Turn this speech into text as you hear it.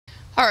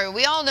All right,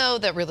 we all know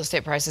that real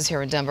estate prices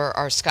here in Denver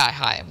are sky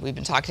high. We've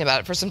been talking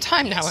about it for some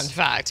time now, in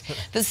fact.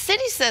 The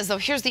city says, though,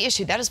 here's the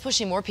issue. That is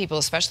pushing more people,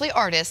 especially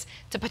artists,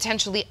 to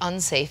potentially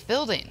unsafe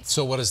buildings.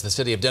 So what is the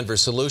City of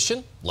Denver's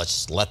solution?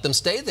 Let's let them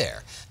stay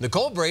there.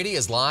 Nicole Brady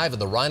is live in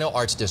the Rhino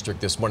Arts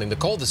District this morning.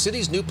 Nicole, the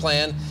city's new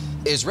plan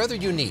is rather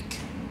unique.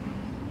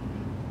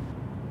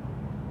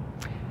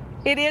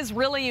 It is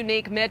really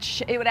unique,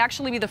 Mitch. It would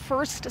actually be the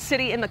first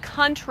city in the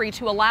country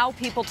to allow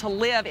people to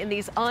live in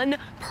these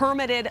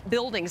unpermitted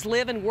buildings,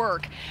 live and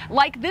work.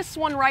 Like this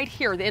one right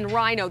here in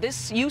Rhino.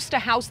 This used to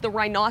house the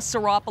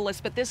Rhinoceropolis,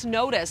 but this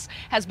notice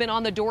has been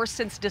on the door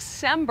since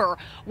December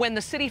when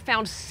the city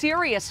found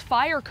serious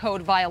fire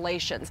code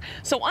violations.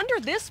 So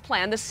under this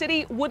plan, the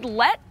city would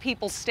let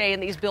people stay in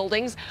these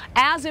buildings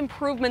as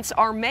improvements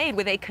are made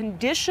with a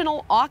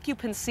conditional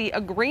occupancy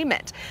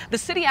agreement. The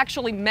city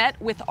actually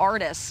met with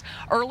artists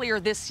earlier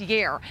this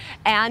year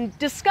and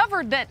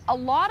discovered that a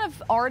lot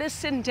of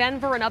artists in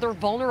Denver and other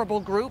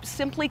vulnerable groups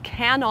simply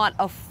cannot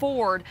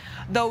afford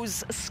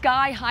those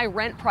sky-high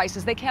rent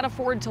prices. They can't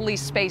afford to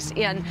lease space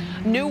in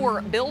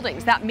newer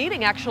buildings. That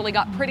meeting actually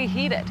got pretty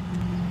heated.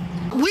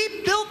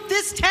 We built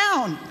this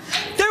town.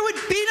 There would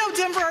be no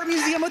Denver Art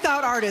Museum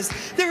without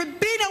artists. There would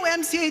be no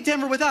MCA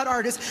Denver without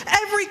artists.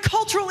 Every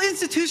cultural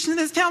institution in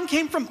this town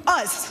came from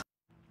us.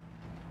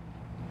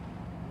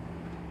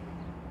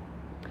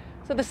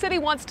 So the city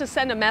wants to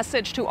send a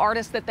message to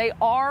artists that they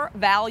are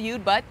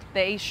valued, but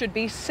they should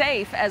be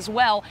safe as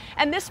well.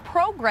 And this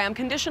program,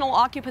 conditional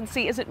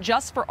occupancy, isn't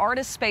just for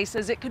artist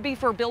spaces. It could be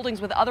for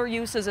buildings with other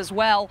uses as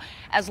well,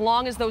 as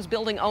long as those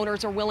building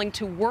owners are willing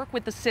to work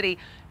with the city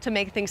to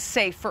make things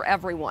safe for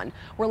everyone.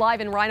 We're live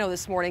in Rhino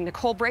this morning.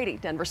 Nicole Brady,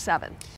 Denver 7.